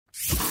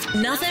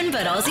Nothing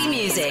but Aussie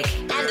music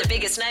and the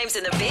biggest names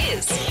in the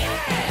biz.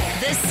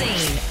 The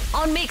Scene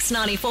on Mix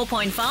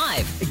 94.5.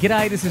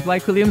 G'day, this is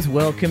Blake Williams.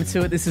 Welcome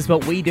to it. This is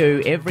what we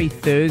do every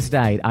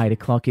Thursday at 8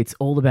 o'clock. It's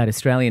all about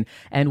Australian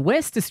and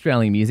West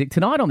Australian music.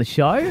 Tonight on the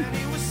show,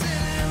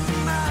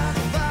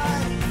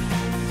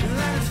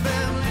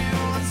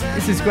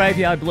 this is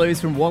Graveyard Blues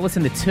from Wallace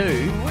and the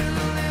Two.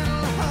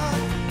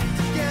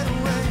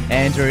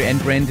 Andrew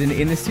and Brendan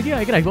in the studio.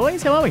 G'day,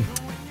 boys. How are we?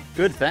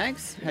 Good,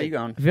 thanks. How you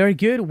going? Very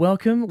good.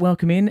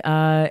 Welcome in.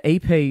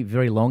 EP,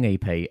 very long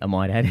EP, I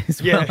might add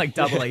as well, like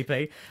double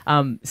EP.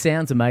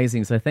 Sounds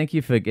amazing. So thank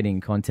you for getting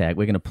in contact.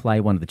 We're going to play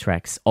one of the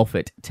tracks off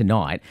it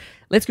tonight.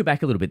 Let's go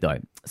back a little bit though.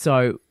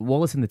 So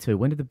Wallace and the Two,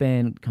 when did the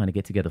band kind of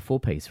get together?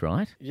 Four-piece,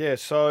 right? Yeah,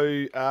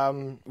 so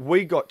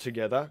we got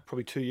together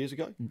probably 2 years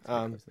ago.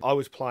 I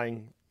was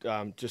playing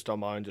just on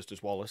my own, just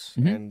as Wallace,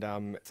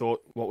 and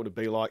thought, what would it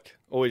be like?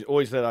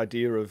 Always that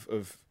idea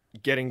of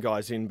getting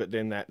guys in, but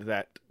then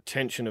that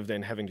tension of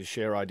then having to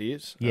share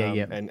ideas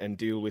and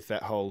deal with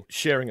that whole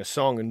sharing a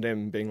song and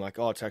them being like,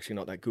 oh, it's actually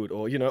not that good,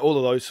 or, you know, all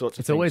of those sorts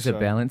of things. It's always a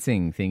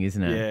balancing thing,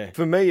 isn't it? Yeah.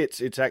 For me,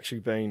 it's actually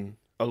been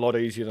a lot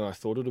easier than I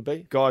thought it would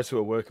be. Guys who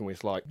are working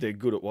with, like, they're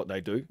good at what they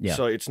do. Yeah.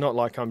 So it's not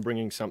like I'm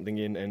bringing something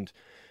in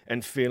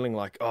and feeling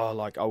like, oh,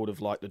 like I would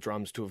have liked the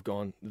drums to have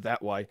gone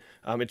that way.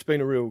 It's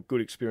been a real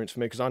good experience for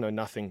me because I know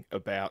nothing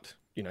about,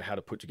 you know, how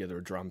to put together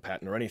a drum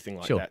pattern or anything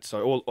like that.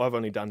 So I've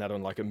only done that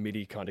on like a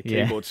MIDI kind of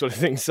keyboard sort of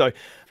thing. So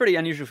pretty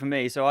unusual for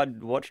me. So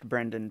I'd watched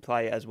Brendan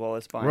play as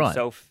Wallace by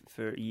himself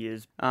for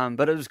years.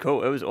 But it was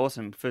cool. It was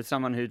awesome for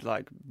someone who'd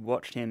like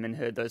watched him and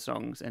heard those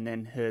songs and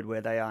then heard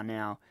where they are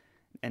now,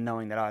 and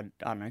knowing that I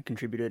don't know,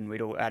 contributed and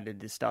we'd all added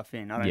this stuff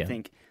in. I don't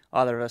think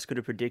either of us could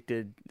have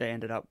predicted they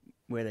ended up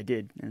where they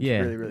did. And it's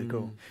really, really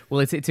cool.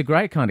 Well, it's a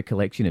great kind of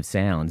collection of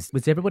sounds.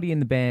 Was everybody in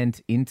the band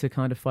into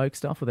kind of folk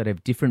stuff, or they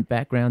have different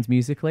backgrounds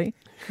musically?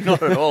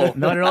 Not at all.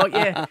 Not at all,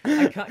 yeah.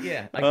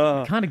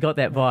 I kind of got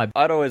that vibe.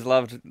 I'd always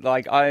loved,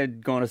 like, I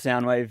had gone to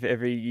Soundwave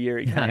every year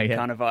it came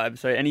kind of vibe.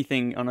 So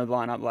anything on a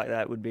lineup like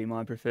that would be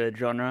my preferred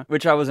genre,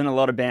 which I was in a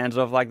lot of bands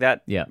of like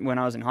that when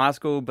I was in high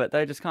school, but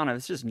they just kind of,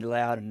 it's just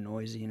loud and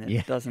noisy and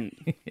it doesn't,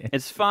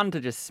 it's fun to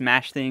just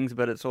smash things,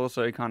 but it's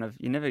also kind of,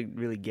 you never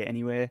really get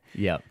anywhere.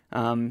 Yeah.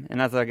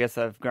 And as I guess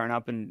I've grown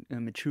up and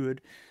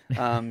matured,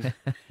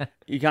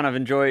 you kind of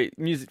enjoy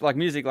music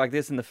like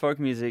this, and the folk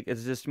music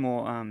is just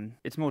more,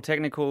 it's more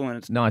technical and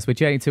it's nice. We're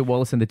chatting to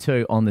Wallace and the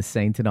Two on the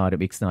Scene tonight at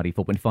Mix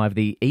 94.5.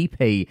 The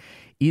EP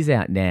is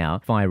out now.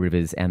 Fire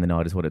Rivers and the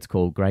Night is what it's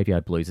called.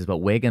 Graveyard Blues is what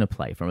we're going to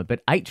play from it,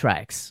 but 8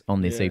 tracks on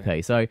this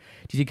EP. So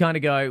did you kind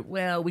of go,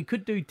 well, we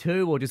could do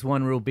 2 or just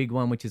one real big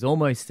one, which is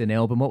almost an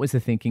album? What was the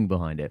thinking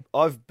behind it?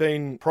 I've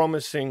been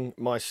promising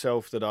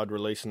myself that I'd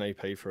release an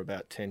EP for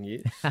about 10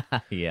 years.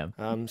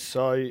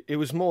 So it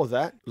was more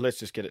that, let's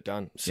just get it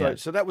done. So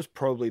that was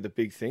probably the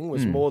big thing,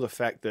 was more the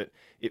fact that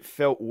it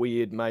felt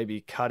weird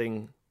maybe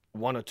cutting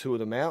 1 or 2 of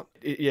them out.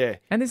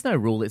 And there's no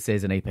rule that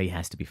says an EP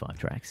has to be 5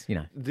 tracks, you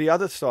know. The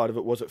other side of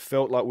it was it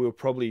felt like we were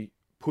probably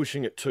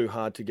pushing it too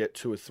hard to get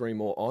 2 or 3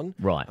 more on.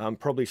 Right.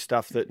 Probably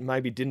stuff that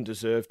maybe didn't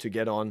deserve to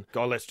get on.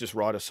 God, let's just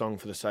write a song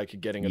for the sake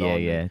of getting it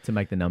on. Yeah, to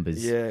make the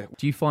numbers. Yeah.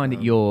 Do you find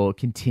that you're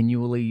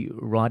continually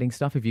writing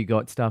stuff? Have you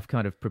got stuff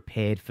kind of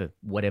prepared for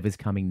whatever's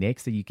coming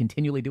next? Are you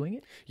continually doing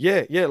it?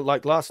 Yeah.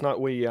 Like last night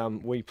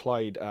we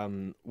played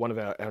one of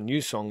our new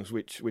songs,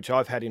 which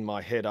I've had in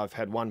my head. I've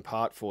had one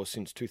part for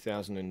since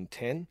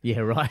 2010.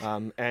 Yeah, right.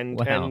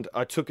 And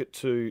I took it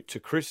to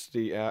Chris,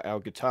 our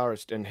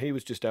guitarist, and he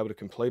was just able to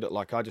complete it.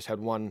 Like I just had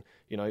one,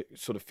 you know,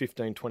 sort of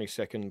 15, 20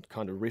 second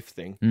kind of riff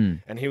thing.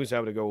 And he was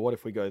able to go, well, what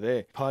if we go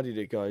there? Part of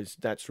it goes,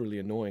 that's really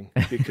annoying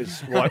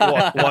because why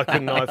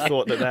couldn't I have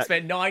thought that?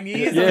 Spent 9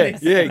 years on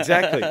this. Yeah,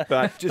 exactly.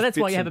 But that's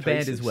why you have a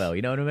band as well,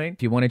 you know what I mean?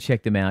 If you want to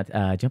check them out,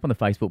 jump on the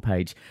Facebook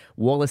page,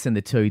 Wallace and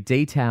the Two.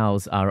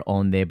 Details are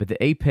on there, but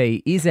the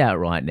EP is out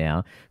right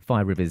now,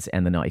 Fire Rivers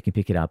and the Night. You can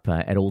pick it up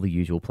at all the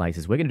usual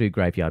places. We're going to do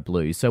Graveyard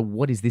Blues. So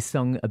what is this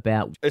song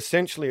about?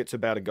 Essentially, it's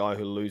about a guy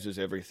who loses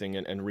everything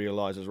and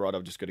realises, right,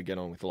 I've just got to get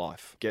on with life.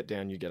 Get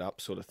down, you get up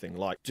sort of thing,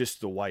 like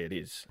just the way it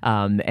is.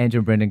 Andrew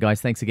and Brendan,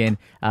 guys, thanks again.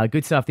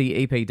 Good stuff.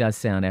 The EP does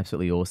sound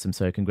absolutely awesome,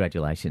 so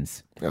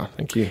congratulations. Oh,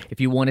 thank you. If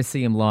you want to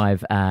see them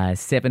live,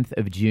 7th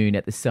of June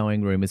at the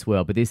Sewing Room as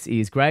well. But this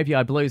is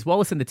Graveyard Blues,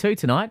 Wallace and the Two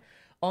tonight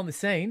on the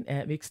Scene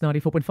at Mix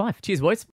 94.5. Cheers, boys.